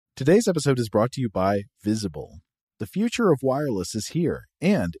Today's episode is brought to you by Visible. The future of wireless is here,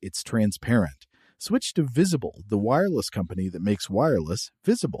 and it's transparent. Switch to Visible, the wireless company that makes wireless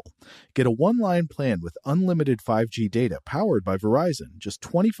visible. Get a one-line plan with unlimited 5G data powered by Verizon, just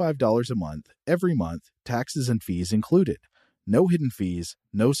 $25 a month, every month, taxes and fees included. No hidden fees,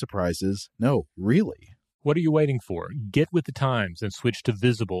 no surprises, no, really. What are you waiting for? Get with the times and switch to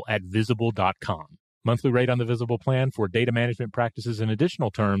Visible at Visible.com. Monthly rate on the Visible plan for data management practices and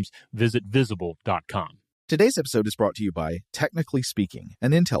additional terms, visit Visible.com. Today's episode is brought to you by Technically Speaking, an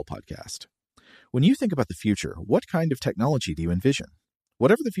Intel podcast. When you think about the future, what kind of technology do you envision?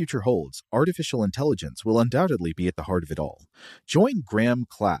 Whatever the future holds, artificial intelligence will undoubtedly be at the heart of it all. Join Graham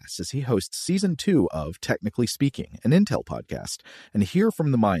Class as he hosts Season 2 of Technically Speaking, an Intel podcast, and hear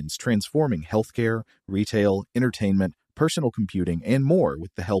from the minds transforming healthcare, retail, entertainment, personal computing, and more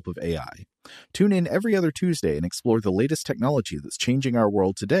with the help of AI. Tune in every other Tuesday and explore the latest technology that's changing our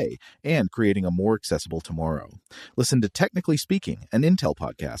world today and creating a more accessible tomorrow. Listen to Technically Speaking, an Intel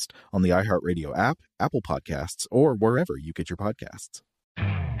podcast on the iHeartRadio app, Apple Podcasts, or wherever you get your podcasts.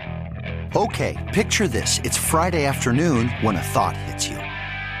 Okay, picture this. It's Friday afternoon when a thought hits you.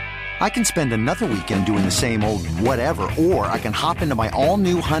 I can spend another weekend doing the same old whatever, or I can hop into my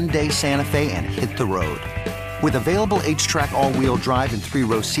all-new Hyundai Santa Fe and hit the road. With available H-Track all-wheel drive and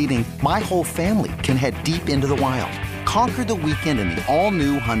 3-row seating, my whole family can head deep into the wild. Conquer the weekend in the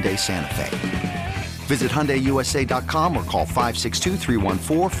all-new Hyundai Santa Fe. Visit HyundaiUSA.com or call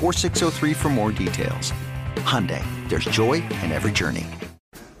 562-314-4603 for more details. Hyundai, there's joy in every journey.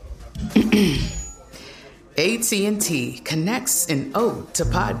 AT&T connects an ode to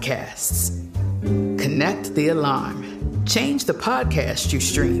podcasts. Connect the alarm. Change the podcast you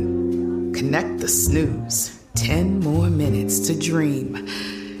stream. Connect the snooze. 10 more minutes to dream.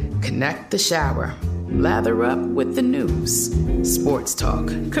 Connect the shower. Lather up with the news. Sports talk,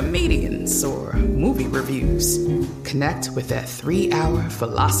 comedians, or movie reviews. Connect with that 3-hour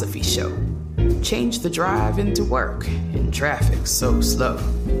philosophy show. Change the drive into work in traffic so slow.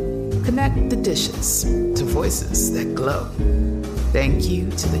 Connect the dishes to voices that glow. Thank you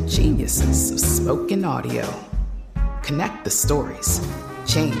to the geniuses of spoken audio. Connect the stories.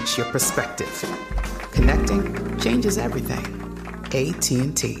 Change your perspective. Connecting changes everything.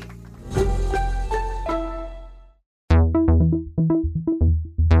 AT&T.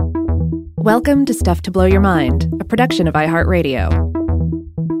 Welcome to Stuff to Blow Your Mind, a production of iHeartRadio.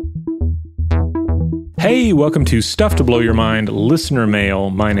 Hey, welcome to Stuff to Blow Your Mind, listener mail.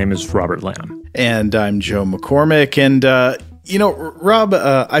 My name is Robert Lamb. And I'm Joe McCormick. And, Rob,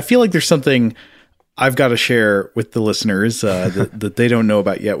 I feel like there's something I've got to share with the listeners that they don't know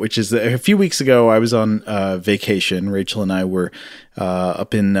about yet, which is that a few weeks ago I was on vacation. Rachel and I were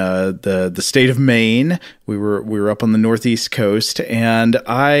up in the state of Maine. We were up on the northeast coast, and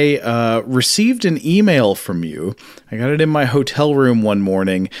I received an email from you. I got it in my hotel room one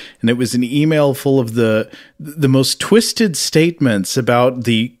morning, and it was an email full of the most twisted statements about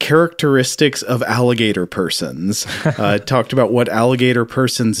the characteristics of alligator persons. It talked about what alligator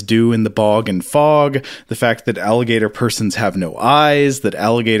persons do in the bog and fog, the fact that alligator persons have no eyes, that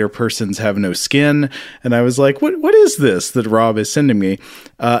alligator persons have no skin, and I was like, what is this that Rob is sending me?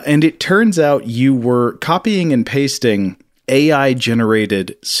 And it turns out you were copying and pasting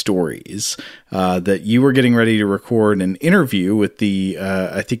AI-generated stories that you were getting ready to record an interview with the,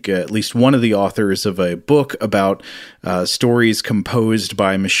 I think at least one of the authors of a book about stories composed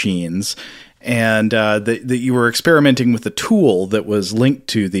by machines, and that you were experimenting with a tool that was linked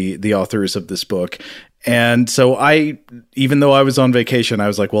to the authors of this book. And so even though I was on vacation, I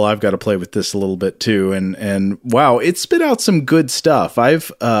was like, well, I've got to play with this a little bit too. And wow, it spit out some good stuff.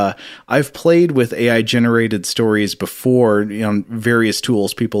 I've played with AI generated stories before, various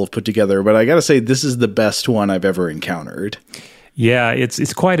tools people have put together, but I got to say, this is the best one I've ever encountered. Yeah,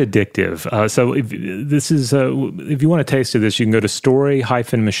 it's quite addictive. So if you want a taste of this, you can go to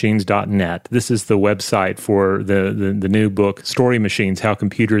story-machines.net. This is the website for the new book, Story Machines: How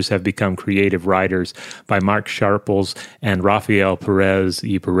Computers Have Become Creative Writers, by Mike Sharples and Rafael Perez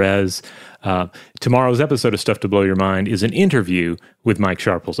y Perez. Tomorrow's episode of Stuff to Blow Your Mind is an interview with Mike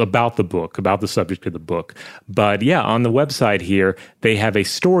Sharples about the book, about the subject of the book. But yeah, on the website here, they have a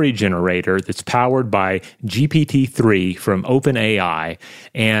story generator that's powered by GPT-3 from OpenAI.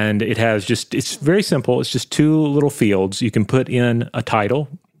 And it's very simple. It's just 2 little fields. You can put in a title,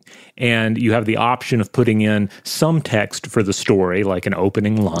 and you have the option of putting in some text for the story, like an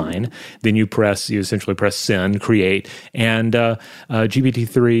opening line. Then you essentially press send, create, and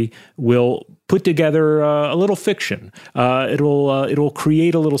GPT-3 will put together a little fiction. It'll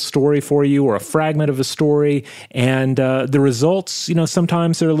create a little story for you or a fragment of a story, and the results,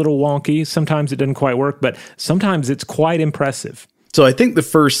 sometimes they're a little wonky, sometimes it doesn't quite work, but sometimes it's quite impressive. So I think the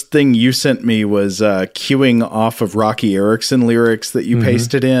first thing you sent me was cueing off of Rocky Erickson lyrics that you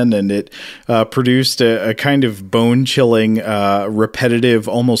pasted in, and it produced a kind of bone-chilling, repetitive,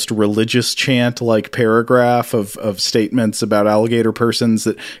 almost religious chant-like paragraph of statements about alligator persons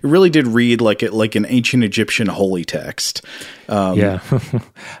that it really did read like an ancient Egyptian holy text. I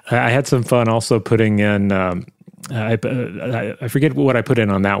had some fun also putting in... I forget what I put in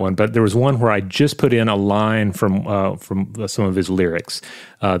on that one, but there was one where I just put in a line from some of his lyrics.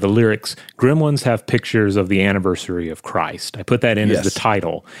 The lyrics, "Gremlins have pictures of the anniversary of Christ." I put that in as the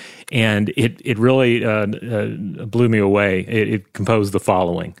title, and it really blew me away. It composed the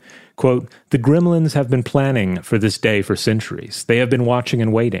following. Quote, "The Gremlins have been planning for this day for centuries. They have been watching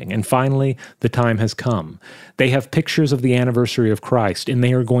and waiting, and finally, the time has come. They have pictures of the anniversary of Christ, and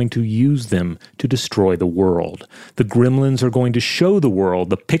they are going to use them to destroy the world. The Gremlins are going to show the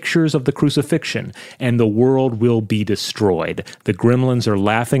world the pictures of the crucifixion, and the world will be destroyed. The Gremlins are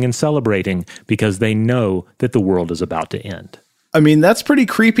laughing and celebrating because they know that the world is about to end." I mean, that's pretty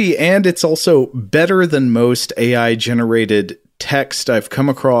creepy, and it's also better than most AI-generated text I've come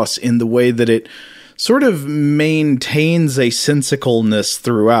across in the way that it sort of maintains a sensicalness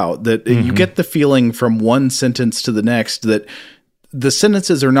throughout, that you get the feeling from one sentence to the next that the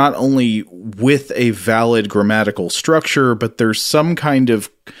sentences are not only with a valid grammatical structure, but there's some kind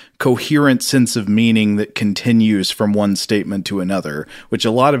of coherent sense of meaning that continues from one statement to another, which a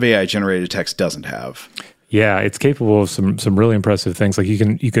lot of AI-generated text doesn't have. Yeah, it's capable of some really impressive things. Like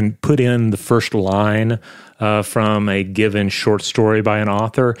you can put in the first line from a given short story by an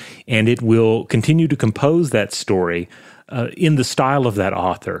author, and it will continue to compose that story in the style of that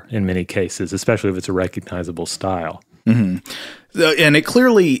author in many cases, especially if it's a recognizable style. Mm-hmm. And it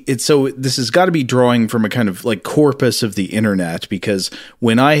clearly, this has got to be drawing from a kind of like corpus of the internet, because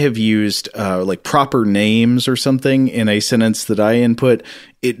when I have used like proper names or something in a sentence that I input,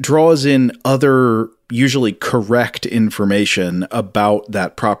 it draws in other usually correct information about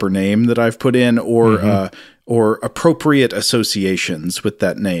that proper name that I've put in, or appropriate associations with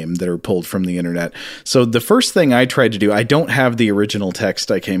that name that are pulled from the internet. So the first thing I tried to do, I don't have the original text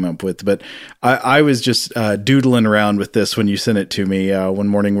I came up with, but I was just doodling around with this when you sent it to me. One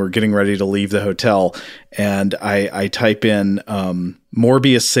morning we're getting ready to leave the hotel, and I type in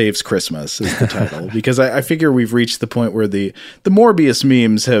Morbius Saves Christmas is the title, because I figure we've reached the point where the Morbius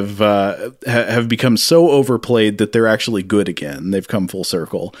memes have become so overplayed that they're actually good again. They've come full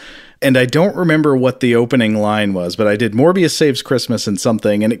circle. And I don't remember what the opening line was, but I did Morbius Saves Christmas and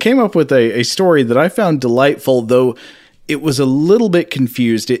something, and it came up with a story that I found delightful, though it was a little bit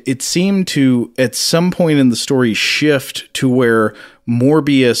confused. It seemed to, at some point in the story, shift to where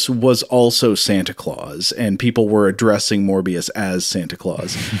Morbius was also Santa Claus, and people were addressing Morbius as Santa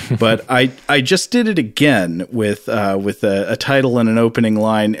Claus. But I just did it again with a title and an opening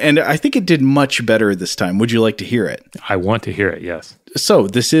line, and I think it did much better this time. Would you like to hear it? I want to hear it, yes. So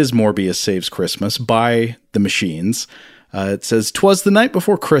this is Morbius Saves Christmas by The Machines. It says, "'Twas the night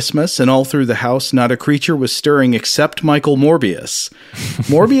before Christmas, and all through the house not a creature was stirring except Michael Morbius.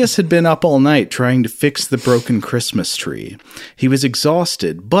 Morbius had been up all night trying to fix the broken Christmas tree. He was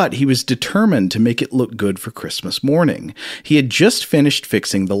exhausted, but he was determined to make it look good for Christmas morning. He had just finished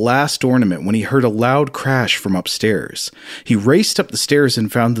fixing the last ornament when he heard a loud crash from upstairs. He raced up the stairs and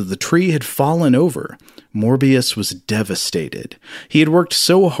found that the tree had fallen over. Morbius was devastated. He had worked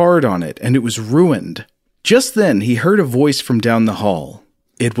so hard on it, and it was ruined. Just then, he heard a voice from down the hall.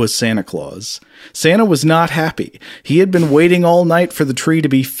 It was Santa Claus. Santa was not happy. He had been waiting all night for the tree to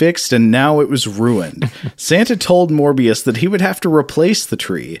be fixed, and now it was ruined. Santa told Morbius that he would have to replace the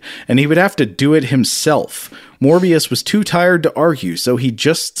tree, and he would have to do it himself. Morbius was too tired to argue, so he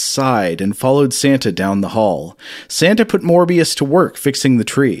just sighed and followed Santa down the hall. Santa put Morbius to work fixing the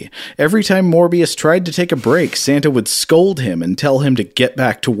tree. Every time Morbius tried to take a break, Santa would scold him and tell him to get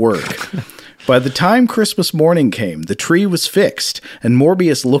back to work. By the time Christmas morning came, the tree was fixed, and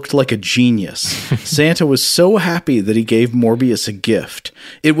Morbius looked like a genius. Santa was so happy that he gave Morbius a gift.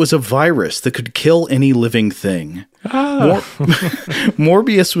 It was a virus that could kill any living thing.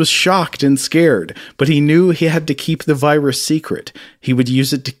 Morbius was shocked and scared, but he knew he had to keep the virus secret. He would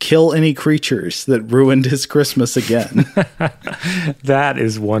use it to kill any creatures that ruined his Christmas again." That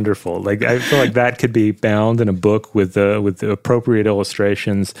is wonderful. Like, I feel like that could be bound in a book with the appropriate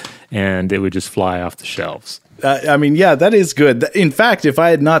illustrations, and it would just fly off the shelves. I mean, yeah, that is good. In fact, if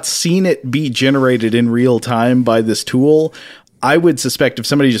I had not seen it be generated in real time by this tool, I would suspect if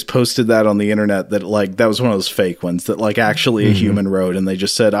somebody just posted that on the internet that like that was one of those fake ones that like actually a human wrote, and they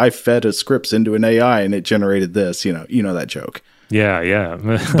just said, I fed a scripts into an AI and it generated this, you know that joke. Yeah.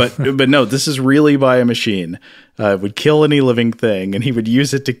 but no, this is really by a machine. It would kill any living thing, and he would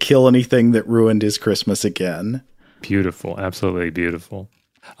use it to kill anything that ruined his Christmas again. Beautiful. Absolutely beautiful.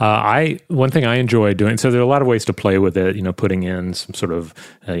 One thing I enjoy doing, so there are a lot of ways to play with it, putting in some sort of,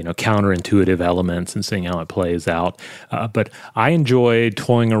 counterintuitive elements and seeing how it plays out. But I enjoy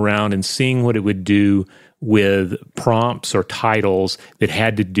toying around and seeing what it would do with prompts or titles that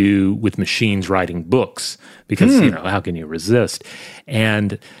had to do with machines writing books, because, how can you resist?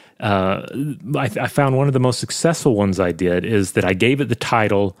 And I found one of the most successful ones I did is that I gave it the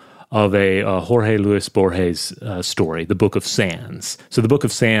title of a Jorge Luis Borges story, The Book of Sands. So The Book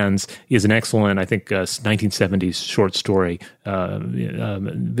of Sands is an excellent, I think, 1970s short story,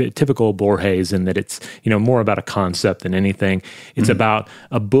 typical Borges in that it's, more about a concept than anything. It's about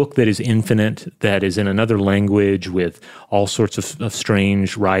a book that is infinite, that is in another language with all sorts of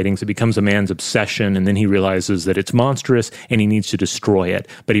strange writings. It becomes a man's obsession, and then he realizes that it's monstrous and he needs to destroy it.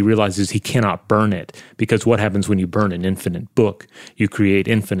 But he realizes he cannot burn it, because what happens when you burn an infinite book? You create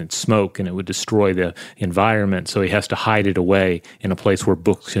infinite smoke, and it would destroy the environment. So he has to hide it away in a place where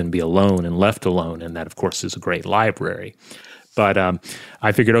books can be alone and left alone, and that, of course, is a great library. But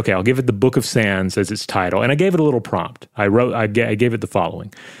I figured, okay, I'll give it The Book of Sands as its title, and I gave it a little prompt. I gave it the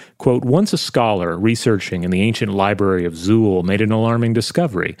following. Quote, once a scholar researching in the ancient library of Zool made an alarming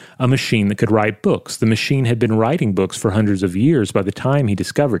discovery, a machine that could write books. The machine had been writing books for hundreds of years by the time he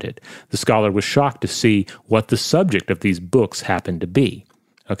discovered it. The scholar was shocked to see what the subject of these books happened to be.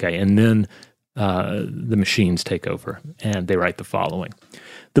 Okay, and then the machines take over, and they write the following.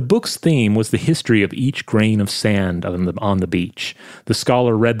 The book's theme was the history of each grain of sand on the beach. The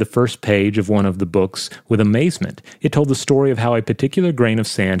scholar read the first page of one of the books with amazement. It told the story of how a particular grain of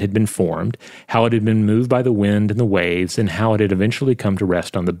sand had been formed, how it had been moved by the wind and the waves, and how it had eventually come to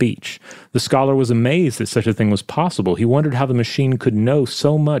rest on the beach. The scholar was amazed that such a thing was possible. He wondered how the machine could know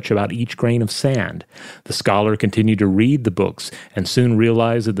so much about each grain of sand. The scholar continued to read the books and soon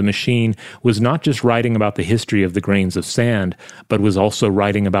realized that the machine was not just writing about the history of the grains of sand, but was also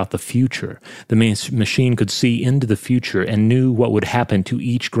writing about the future. The machine could see into the future and knew what would happen to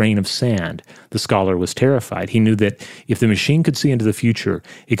each grain of sand. The scholar was terrified. He knew that if the machine could see into the future,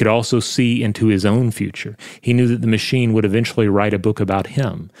 it could also see into his own future. He knew that the machine would eventually write a book about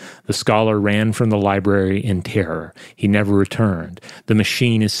him. The scholar ran from the library in terror. He never returned. The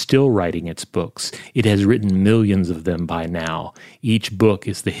machine is still writing its books. It has written millions of them by now. Each book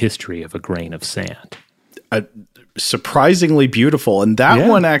is the history of a grain of sand. Surprisingly beautiful. And that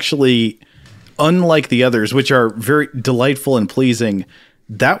one actually, unlike the others, which are very delightful and pleasing,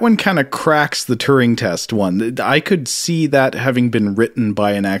 that one kind of cracks the Turing test one. I could see that having been written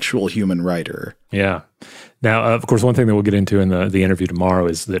by an actual human writer. Yeah. Now, of course, one thing that we'll get into in the interview tomorrow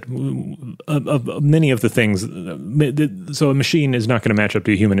is that many of the things, so a machine is not going to match up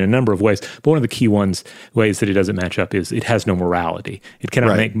to a human in a number of ways, but one of the key ways that it doesn't match up is it has no morality. It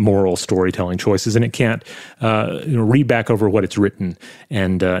cannot make moral storytelling choices, and it can't read back over what it's written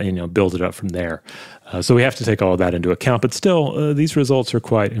and build it up from there. So we have to take all of that into account, but still, these results are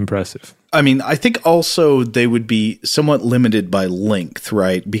quite impressive. I mean, I think also they would be somewhat limited by length,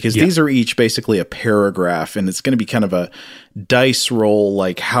 right? Because these are each basically a paragraph, and it's going to be kind of a dice roll,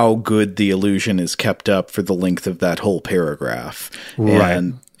 like how good the illusion is kept up for the length of that whole paragraph.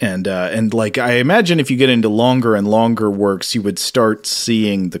 Right. And like, I imagine if you get into longer and longer works, you would start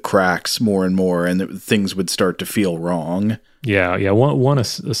seeing the cracks more and more, and things would start to feel wrong. Yeah. One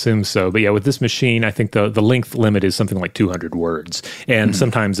assumes so, but with this machine, I think the length limit is something like 200 words, and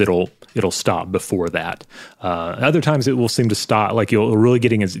sometimes it'll stop before that. Other times it will seem to stop, like you'll really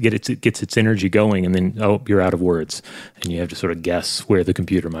gets its energy going, and then you're out of words, and you have to sort of guess where the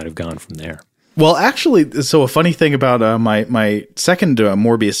computer might have gone from there. Well, actually, so a funny thing about my second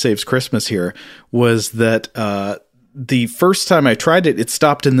Morbius Saves Christmas here was that the first time I tried it, it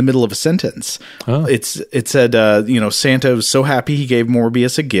stopped in the middle of a sentence. Oh. It said, Santa was so happy he gave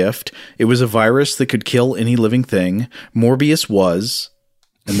Morbius a gift. It was a virus that could kill any living thing. Morbius was...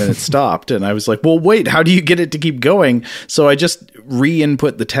 And then it stopped, and I was like, well, wait, how do you get it to keep going? So I just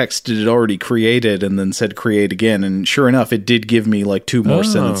re-input the text it had already created and then said create again, and sure enough, it did give me like 2 more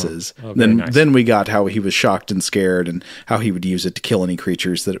sentences. Then we got how he was shocked and scared and how he would use it to kill any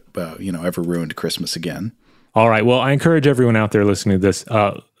creatures that ever ruined Christmas again. All right. Well, I encourage everyone out there listening to this,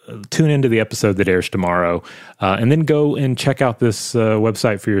 tune into the episode that airs tomorrow, and then go and check out this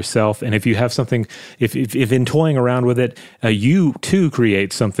website for yourself. And if you have something, if in toying around with it, you too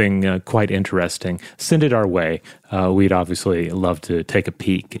create something quite interesting, send it our way. We'd obviously love to take a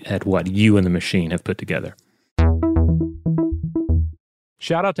peek at what you and the machine have put together.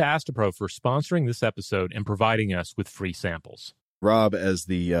 Shout out to Astepro for sponsoring this episode and providing us with free samples. Rob, as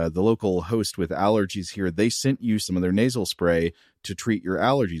the local host with allergies here, they sent you some of their nasal spray to treat your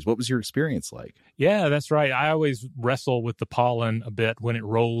allergies. What was your experience like? Yeah, that's right. I always wrestle with the pollen a bit when it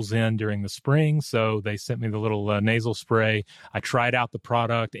rolls in during the spring, so they sent me the little nasal spray. I tried out the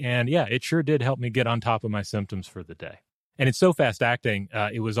product, and yeah, it sure did help me get on top of my symptoms for the day. And it's so fast-acting,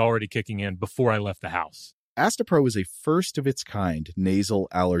 it was already kicking in before I left the house. Astepro is a first-of-its-kind nasal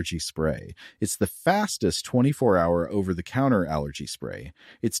allergy spray. It's the fastest 24-hour over-the-counter allergy spray.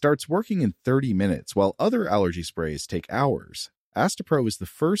 It starts working in 30 minutes, while other allergy sprays take hours. Astepro is the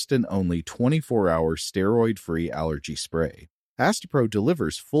first and only 24-hour steroid-free allergy spray. Astepro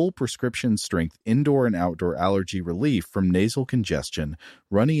delivers full prescription-strength indoor and outdoor allergy relief from nasal congestion,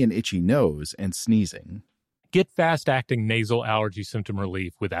 runny and itchy nose, and sneezing. Get fast-acting nasal allergy symptom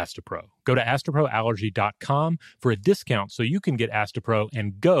relief with Astepro. Go to asteproallergy.com for a discount so you can get Astepro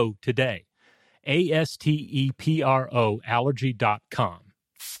and go today. ASTEPRO allergy.com.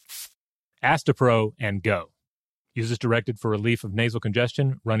 Astepro and go. Use as directed for relief of nasal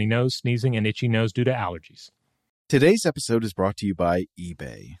congestion, runny nose, sneezing, and itchy nose due to allergies. Today's episode is brought to you by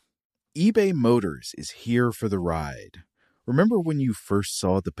eBay. eBay Motors is here for the ride. Remember when you first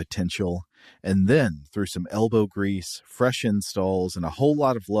saw the potential? And then, through some elbow grease, fresh installs, and a whole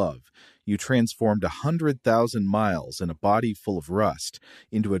lot of love, you transformed 100,000 miles and a body full of rust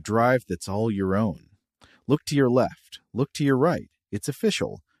into a drive that's all your own. Look to your left. Look to your right. It's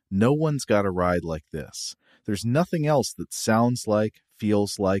official. No one's got a ride like this. There's nothing else that sounds like,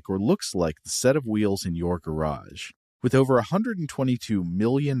 feels like, or looks like the set of wheels in your garage. With over 122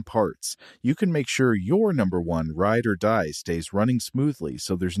 million parts, you can make sure your number one ride or die stays running smoothly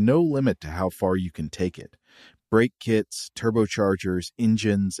so there's no limit to how far you can take it. Brake kits, turbochargers,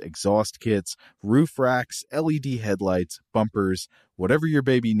 engines, exhaust kits, roof racks, LED headlights, bumpers, whatever your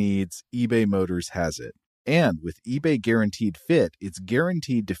baby needs, eBay Motors has it. And with eBay Guaranteed Fit, it's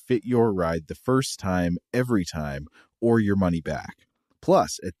guaranteed to fit your ride the first time, every time, or your money back.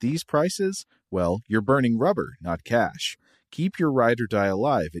 Plus, at these prices, well, you're burning rubber, not cash. Keep your ride or die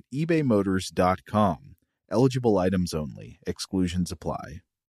alive at ebaymotors.com. Eligible items only. Exclusions apply.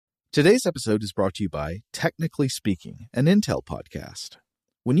 Today's episode is brought to you by Technically Speaking, an Intel podcast.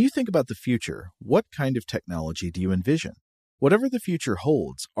 When you think about the future, what kind of technology do you envision? Whatever the future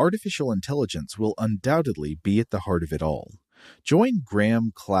holds, artificial intelligence will undoubtedly be at the heart of it all. Join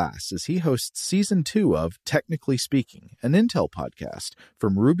Graham Class as he hosts Season 2 of Technically Speaking, an Intel podcast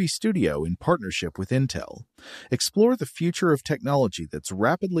from Ruby Studio in partnership with Intel. Explore the future of technology that's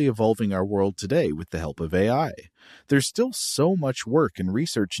rapidly evolving our world today with the help of AI. There's still so much work and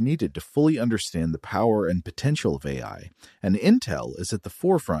research needed to fully understand the power and potential of AI, and Intel is at the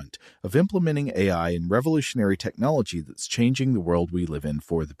forefront of implementing AI in revolutionary technology that's changing the world we live in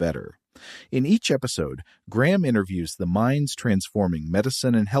for the better. In each episode, Graham interviews the minds transforming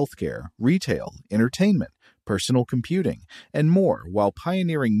medicine and healthcare, retail, entertainment, personal computing, and more while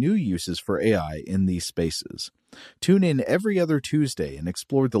pioneering new uses for AI in these spaces. Tune in every other Tuesday and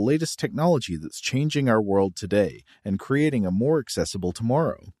explore the latest technology that's changing our world today and creating a more accessible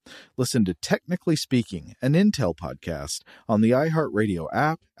tomorrow. Listen to Technically Speaking, an Intel podcast on the iHeartRadio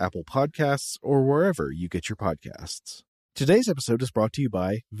app, Apple Podcasts, or wherever you get your podcasts. Today's episode is brought to you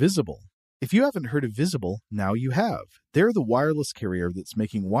by Visible. If you haven't heard of Visible, now you have. They're the wireless carrier that's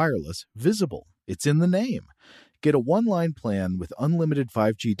making wireless visible. It's in the name. Get a one-line plan with unlimited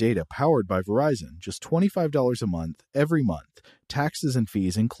 5G data powered by Verizon, just $25 a month, every month, taxes and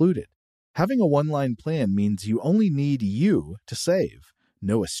fees included. Having a one-line plan means you only need you to save.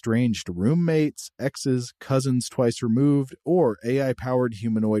 No estranged roommates, exes, cousins twice removed, or AI-powered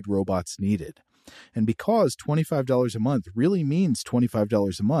humanoid robots needed. And because $25 a month really means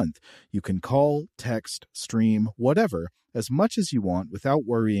 $25 a month, you can call, text, stream, whatever, as much as you want without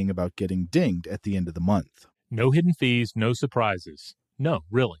worrying about getting dinged at the end of the month. No hidden fees, no surprises. No,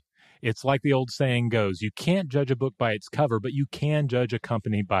 really. It's like the old saying goes, you can't judge a book by its cover, but you can judge a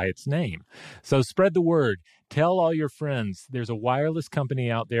company by its name. So spread the word. Tell all your friends there's a wireless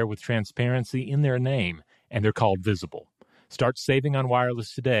company out there with transparency in their name, and they're called Visible. Start saving on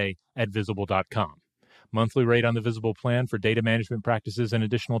wireless today at Visible.com. Monthly rate on the Visible plan for data management practices and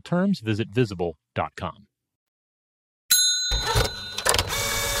additional terms, visit Visible.com.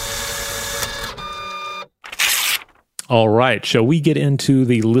 All right. Shall we get into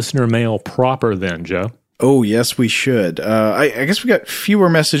the listener mail proper then, Joe? Oh, yes, we should. I guess we got fewer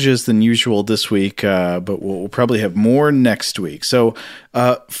messages than usual this week, but we'll probably have more next week. So,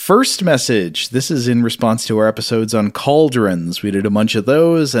 first message. This is in response to our episodes on cauldrons. We did a bunch of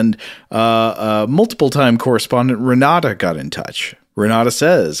those, and multiple-time correspondent Renata got in touch. Renata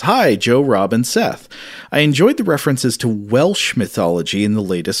says, "Hi, Joe, Rob, and Seth. I enjoyed the references to Welsh mythology in the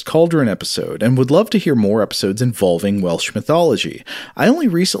latest Cauldron episode, and would love to hear more episodes involving Welsh mythology. I only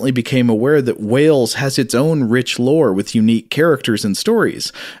recently became aware that Wales has its own rich lore with unique characters and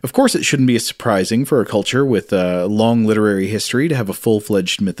stories. Of course, it shouldn't be surprising for a culture with a long literary history to have a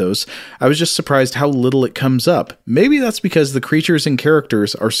full-fledged mythos. I was just surprised how little it comes up. Maybe that's because the creatures and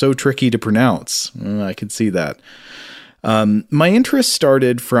characters are so tricky to pronounce." I can see that. My interest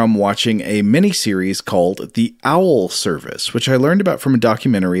started from watching a miniseries called The Owl Service, which I learned about from a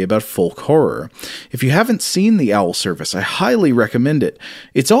documentary about folk horror. If you haven't seen The Owl Service, I highly recommend it.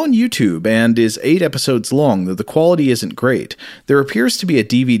 It's on YouTube and is 8 episodes long, though the quality isn't great. There appears to be a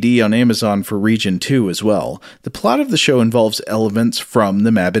DVD on Amazon for Region 2 as well. The plot of the show involves elements from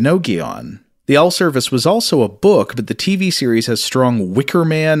the Mabinogion. The Owl Service was also a book, but the TV series has strong Wicker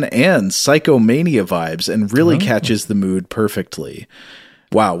Man and Psychomania vibes and really catches the mood perfectly.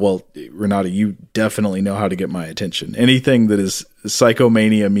 Wow, well, Renata, you definitely know how to get my attention. Anything that is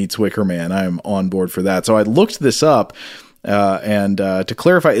Psychomania meets Wicker Man, I'm on board for that. So I looked this up, and to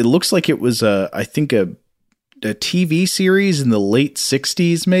clarify, it looks like it was, I think, a TV series in the late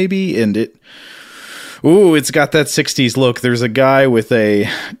 60s maybe, and it's got that 60s look. There's a guy with a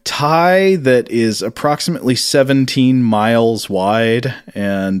tie that is approximately 17 miles wide,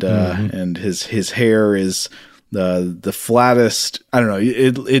 and his hair is the flattest. I don't know.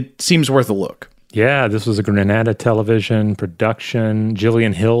 It seems worth a look. Yeah, this was a Granada Television production.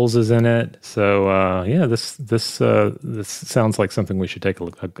 Gillian Hills is in it. So this sounds like something we should take a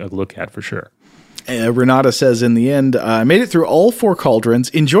look at for sure. Renata says, in the end, I made it through all 4 cauldrons,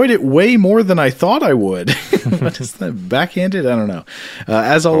 enjoyed it way more than I thought I would. What is that, backhanded? I don't know.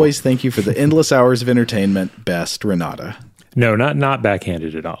 As always, thank you for the endless hours of entertainment. Best, Renata. No, not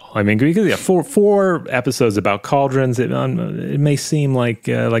backhanded at all. I mean, because four episodes about cauldrons, it may seem like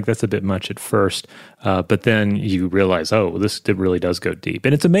that's a bit much at first, but then you realize, this really does go deep,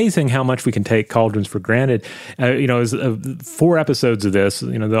 and it's amazing how much we can take cauldrons for granted. As 4 episodes of this,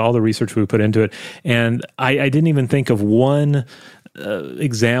 all the research we put into it, and I didn't even think of one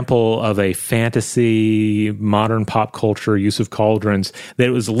example of a fantasy, modern pop culture use of cauldrons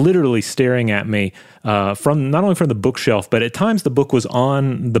that was literally staring at me from not only from the bookshelf, but at times the book was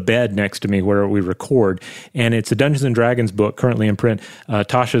on the bed next to me where we record. And it's a Dungeons and Dragons book currently in print,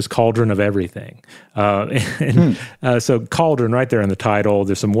 Tasha's Cauldron of Everything. So cauldron right there in the title.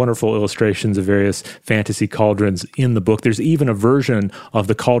 There's some wonderful illustrations of various fantasy cauldrons in the book. There's even a version of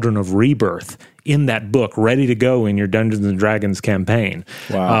the Cauldron of Rebirth in that book, ready to go in your Dungeons and Dragons campaign.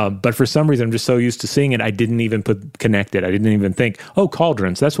 Wow. But for some reason, I'm just so used to seeing it, I didn't even connect it. I didn't even think,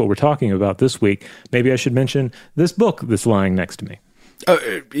 cauldrons, that's what we're talking about this week. Maybe I should mention this book that's lying next to me.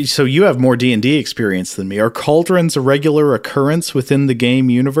 So you have more D&D experience than me. Are cauldrons a regular occurrence within the game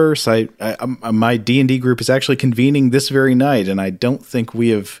universe? My D&D group is actually convening this very night, and I don't think we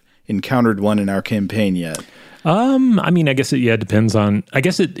have encountered one in our campaign yet. I guess it depends on,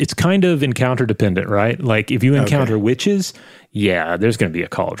 it's kind of encounter dependent, right? Like if you encounter witches, there's going to be a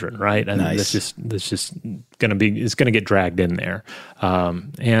cauldron, right? And nice. that's just going to be, it's going to get dragged in there. I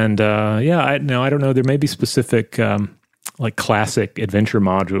don't know. There may be specific, like classic adventure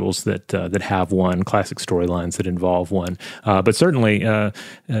modules that have one, classic storylines that involve one. But certainly,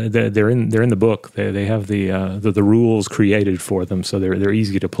 they're in the book. They have the rules created for them, so they're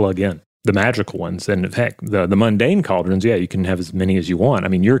easy to plug in. The magical ones, and heck, the mundane cauldrons, you can have as many as you want. I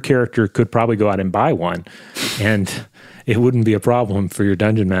mean, your character could probably go out and buy one, and it wouldn't be a problem for your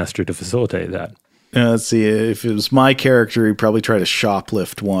dungeon master to facilitate that. Let's see. If it was my character, he'd probably try to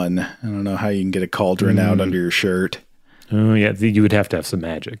shoplift one. I don't know how you can get a cauldron out under your shirt. Oh, yeah, you would have to have some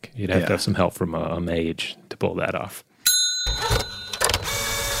magic. You'd have to have some help from a mage to pull that off.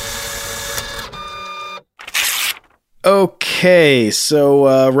 Okay,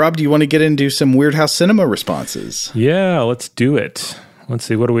 so Rob, do you want to get into some Weird House Cinema responses? Yeah, let's do it. Let's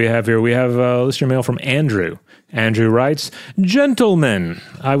see, what do we have here? We have listener mail from Andrew. Andrew writes, "Gentlemen,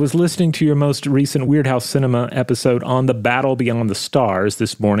 I was listening to your most recent Weird House Cinema episode on The Battle Beyond the Stars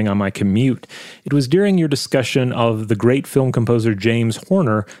this morning on my commute. It was during your discussion of the great film composer James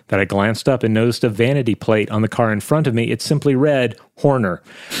Horner that I glanced up and noticed a vanity plate on the car in front of me. It simply read, Horner.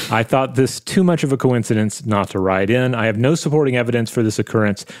 I thought this too much of a coincidence not to write in. I have no supporting evidence for this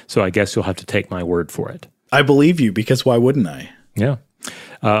occurrence, so I guess you'll have to take my word for it." I believe you, because why wouldn't I? Yeah.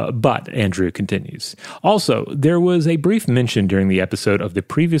 But Andrew continues. Also, there was a brief mention during the episode of the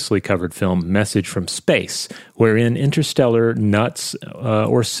previously covered film Message from Space, wherein interstellar nuts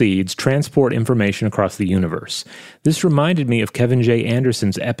or seeds transport information across the universe. This reminded me of Kevin J.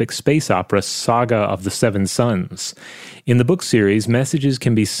 Anderson's epic space opera Saga of the Seven Suns. In the book series, messages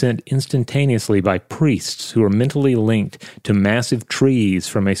can be sent instantaneously by priests who are mentally linked to massive trees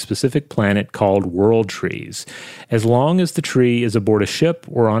from a specific planet called world trees. As long as the tree is aboard a ship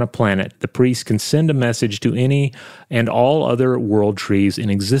or on a planet, the priest can send a message to any and all other world trees in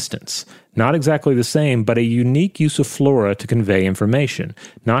existence. Not exactly the same, but a unique use of flora to convey information.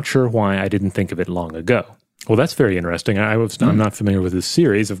 Not sure why I didn't think of it long ago. Well, that's very interesting. I'm not familiar with this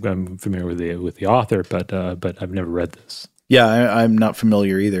series. I'm familiar with the author, but I've never read this. Yeah, I'm not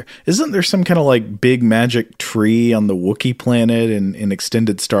familiar either. Isn't there some kind of like big magic tree on the Wookiee planet in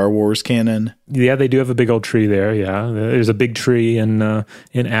extended Star Wars canon? Yeah, they do have a big old tree there. Yeah, there's a big tree in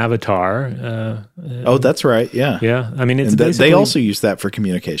Avatar. Oh, that's right. Yeah, yeah. I mean, it's they also use that for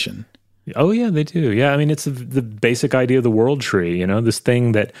communication. Oh, yeah, they do. Yeah, I mean, it's the basic idea of the world tree. You know, this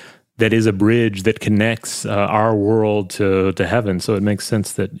thing that is a bridge that connects our world to heaven. So it makes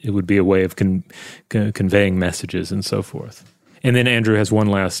sense that it would be a way of conveying messages and so forth. And then Andrew has one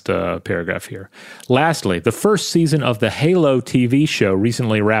last paragraph here. Lastly, the first season of the Halo TV show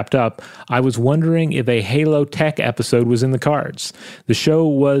recently wrapped up. I was wondering if a Halo Tech episode was in the cards. The show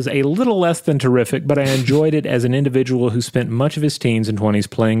was a little less than terrific, but I enjoyed it as an individual who spent much of his teens and 20s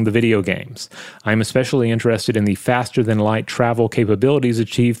playing the video games. I'm especially interested in the faster-than-light travel capabilities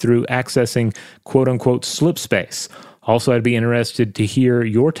achieved through accessing quote-unquote slip space. Also, I'd be interested to hear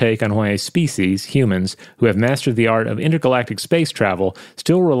your take on why a species, humans, who have mastered the art of intergalactic space travel,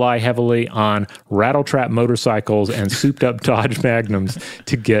 still rely heavily on rattletrap motorcycles and souped-up Dodge Magnums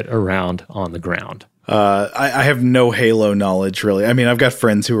to get around on the ground. I have no Halo knowledge, really. I mean, I've got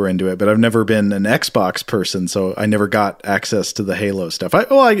friends who are into it, but I've never been an Xbox person, so I never got access to the Halo stuff.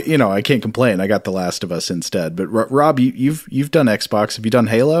 I can't complain. I got The Last of Us instead. But Rob, you've done Xbox. Have you done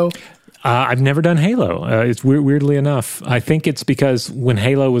Halo? I've never done Halo. It's weirdly enough. I think it's because when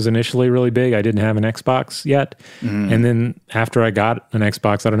Halo was initially really big, I didn't have an Xbox yet. Mm. And then after I got an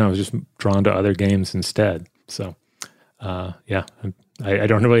Xbox, I don't know, I was just drawn to other games instead. So, yeah, I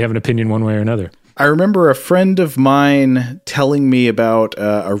don't really have an opinion one way or another. I remember a friend of mine telling me about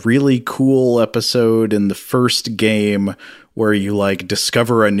a really cool episode in the first game where you like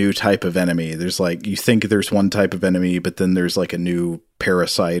discover a new type of enemy. There's like, you think there's one type of enemy, but then there's like a new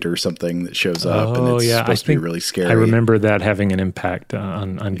parasite or something that shows up, and it's supposed to be really scary. I remember that having an impact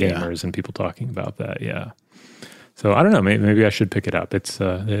on gamers and people talking about that. Yeah. So I don't know. Maybe I should pick it up. It's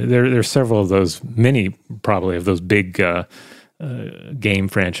there's several of those, many probably of those big game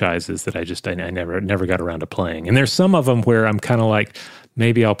franchises that I never got around to playing. And there's some of them where I'm kind of like,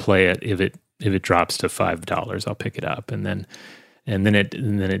 maybe I'll play it if it drops to $5, I'll pick it up, and then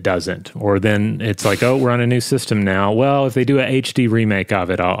it doesn't, or then it's like, oh, we're on a new system now. Well, if they do a HD remake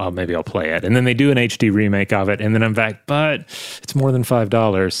of it, maybe I'll play it, and then they do an HD remake of it, and then I'm back, but it's more than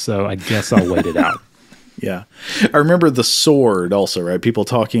 $5, so I guess I'll wait it out. Yeah, I remember the Sword also, right? People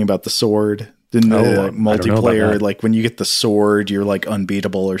talking about the Sword. Didn't multiplayer, like when you get the Sword, you're like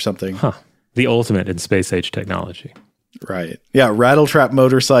unbeatable or something. Huh. The ultimate in space age technology. Right. Yeah, rattletrap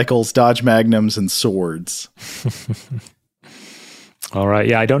motorcycles, Dodge Magnums, and swords. All right.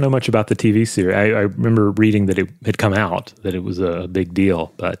 Yeah, I don't know much about the TV series. I remember reading that it had come out, that it was a big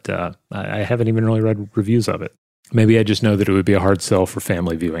deal, but I haven't even really read reviews of it. Maybe I just know that it would be a hard sell for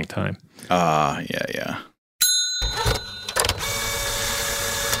family viewing time. Yeah.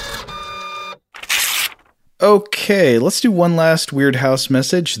 Okay, let's do one last Weird House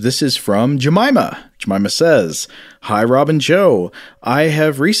message. This is from Jemima. Jemima says, "Hi, Rob and Joe. I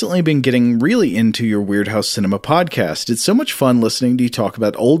have recently been getting really into your Weird House Cinema podcast. It's so much fun listening to you talk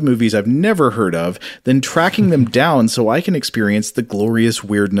about old movies I've never heard of, then tracking them down so I can experience the glorious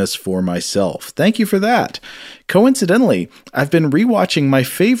weirdness for myself. Thank you for that. Coincidentally, I've been rewatching my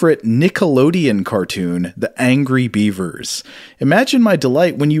favorite Nickelodeon cartoon, The Angry Beavers. Imagine my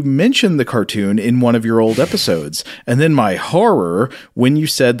delight when you mentioned the cartoon in one of your old episodes, and then my horror when you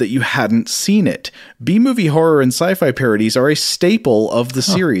said that you hadn't seen it. B-movie horror and sci-fi parodies are a staple of the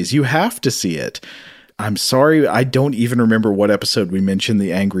series. You have to see it. I'm sorry, I don't even remember what episode we mentioned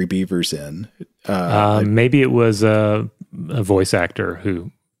the Angry Beavers in. Maybe it was a voice actor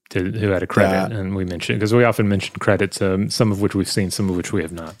who had a credit, and we mentioned, because we often mention credits, some of which we've seen, some of which we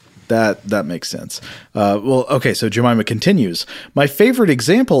have not. That makes sense. Well, okay, so Jemima continues. My favorite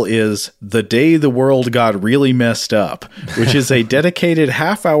example is The Day the World Got Really Messed Up, which is a dedicated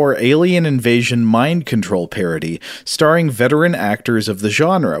half-hour alien invasion mind control parody starring veteran actors of the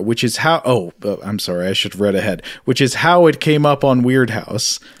genre, which is how... I'm sorry, I should have read ahead. Which is how it came up on Weird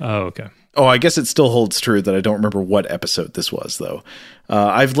House. Oh, okay. Oh, I guess it still holds true that I don't remember what episode this was, though.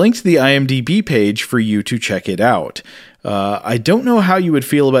 I've linked the IMDb page for you to check it out. I don't know how you would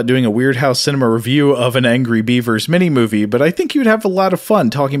feel about doing a Weird House Cinema review of an Angry Beavers mini-movie, but I think you'd have a lot of fun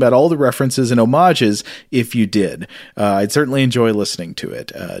talking about all the references and homages if you did. I'd certainly enjoy listening to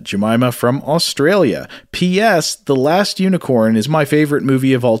it. Jemima from Australia. P.S. The Last Unicorn is my favorite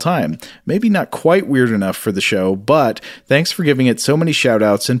movie of all time. Maybe not quite weird enough for the show, but thanks for giving it so many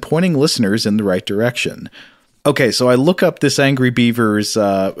shout-outs and pointing listeners in the right direction. Okay, so I look up this Angry Beavers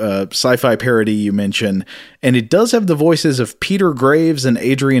sci-fi parody you mentioned, and it does have the voices of Peter Graves and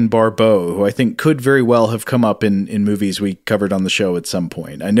Adrienne Barbeau, who I think could very well have come up in movies we covered on the show at some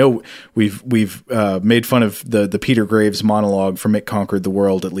point. I know we've made fun of the Peter Graves monologue from It Conquered the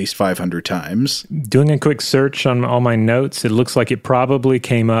World at least 500 times. Doing a quick search on all my notes, it looks like it probably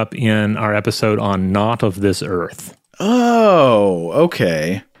came up in our episode on Not of This Earth. Oh,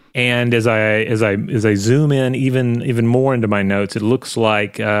 okay. And as I zoom in even more into my notes, it looks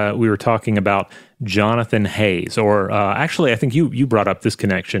like we were talking about Jonathan Hayes, or actually, I think you brought up this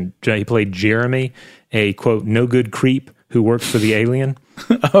connection. He played Jeremy, a quote no good creep who works for the alien.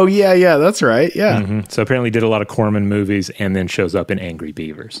 Oh yeah, that's right. Yeah. Mm-hmm. So apparently, did a lot of Corman movies, and then shows up in Angry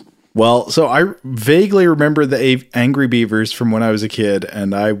Beavers. Well, so I vaguely remember the Angry Beavers from when I was a kid,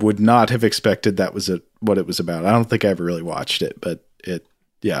 and I would not have expected that was what it was about. I don't think I ever really watched it, but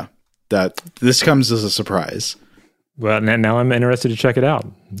this comes as a surprise. Well, now I'm interested to check it out.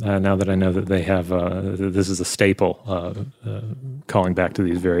 Now that I know that they have this is a staple, calling back to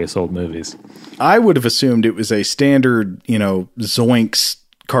these various old movies. I would have assumed it was a standard, Zoinks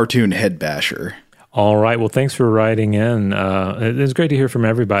cartoon head basher. All right. Well, thanks for writing in. It's great to hear from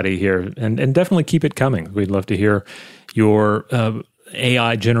everybody here, and definitely keep it coming. We'd love to hear your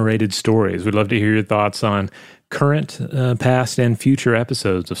AI-generated stories. We'd love to hear your thoughts on current, past, and future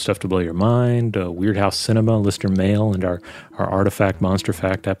episodes of Stuff to Blow Your Mind, Weird House Cinema, Listener Mail, and our Artifact, Monster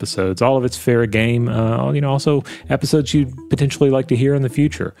Fact episodes. All of it's fair game. Also episodes you'd potentially like to hear in the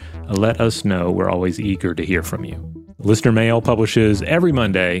future. Let us know. We're always eager to hear from you. Listener Mail publishes every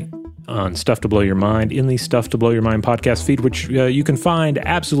Monday on Stuff to Blow Your Mind in the Stuff to Blow Your Mind podcast feed, which you can find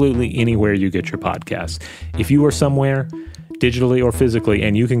absolutely anywhere you get your podcasts. If you are somewhere, digitally or physically,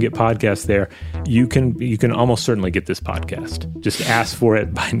 and you can get podcasts there, you can almost certainly get this podcast. Just ask for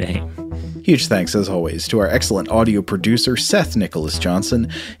it by name. Huge thanks, as always, to our excellent audio producer, Seth Nicholas Johnson.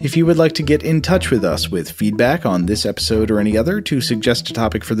 If you would like to get in touch with us with feedback on this episode or any other, to suggest a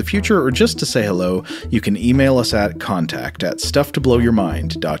topic for the future, or just to say hello, you can email us at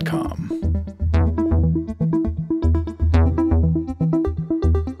contact@stufftoblowyourmind.com.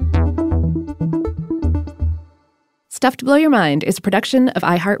 Stuff to Blow Your Mind is a production of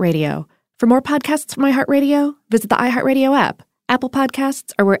iHeartRadio. For more podcasts from iHeartRadio, visit the iHeartRadio app, Apple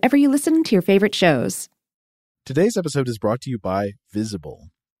Podcasts, or wherever you listen to your favorite shows. Today's episode is brought to you by Visible.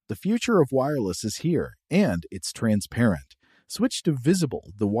 The future of wireless is here, and it's transparent. Switch to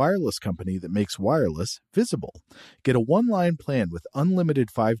Visible, the wireless company that makes wireless visible. Get a one-line plan with unlimited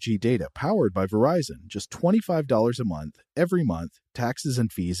 5G data powered by Verizon, just $25 a month, every month, taxes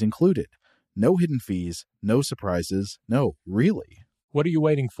and fees included. No hidden fees, no surprises, no, really. What are you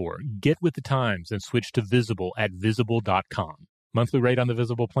waiting for? Get with the times and switch to Visible at Visible.com. Monthly rate on the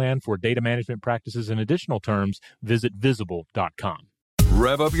Visible plan. For data management practices and additional terms, visit Visible.com.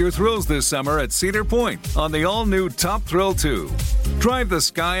 Rev up your thrills this summer at Cedar Point on the all-new Top Thrill 2. Drive the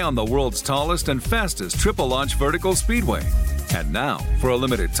sky on the world's tallest and fastest triple-launch vertical speedway. And now, for a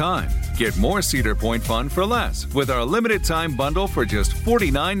limited time, get more Cedar Point fun for less with our limited-time bundle for just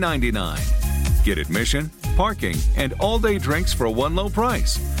 $49.99. Get admission, parking, and all-day drinks for one low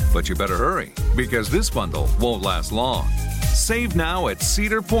price. But you better hurry, because this bundle won't last long. Save now at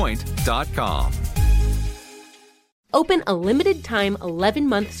cedarpoint.com. Open a limited-time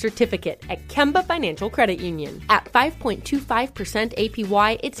 11-month certificate at Kemba Financial Credit Union. At 5.25%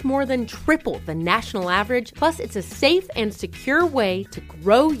 APY, it's more than triple the national average, plus it's a safe and secure way to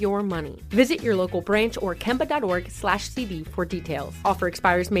grow your money. Visit your local branch or kemba.org/cd for details. Offer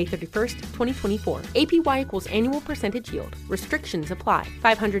expires May 31st, 2024. APY equals annual percentage yield. Restrictions apply.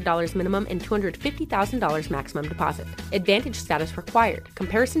 $500 minimum and $250,000 maximum deposit. Advantage status required.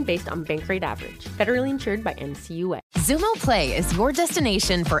 Comparison based on bank rate average. Federally insured by NCUA. Xumo Play is your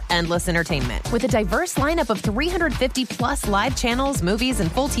destination for endless entertainment. With a diverse lineup of 350 plus live channels, movies,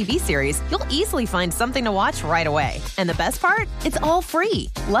 and full TV series, you'll easily find something to watch right away. And the best part? It's all free.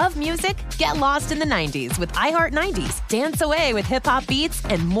 Love music? Get lost in the 90s with iHeart 90s, dance away with hip-hop beats,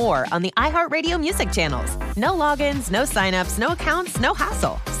 and more on the iHeartRadio music channels. No logins, no signups, no accounts, no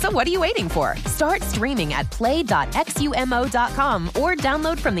hassle. So what are you waiting for? Start streaming at play.xumo.com or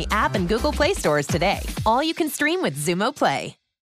download from the app and Google Play stores today. All you can stream with Xumo Play.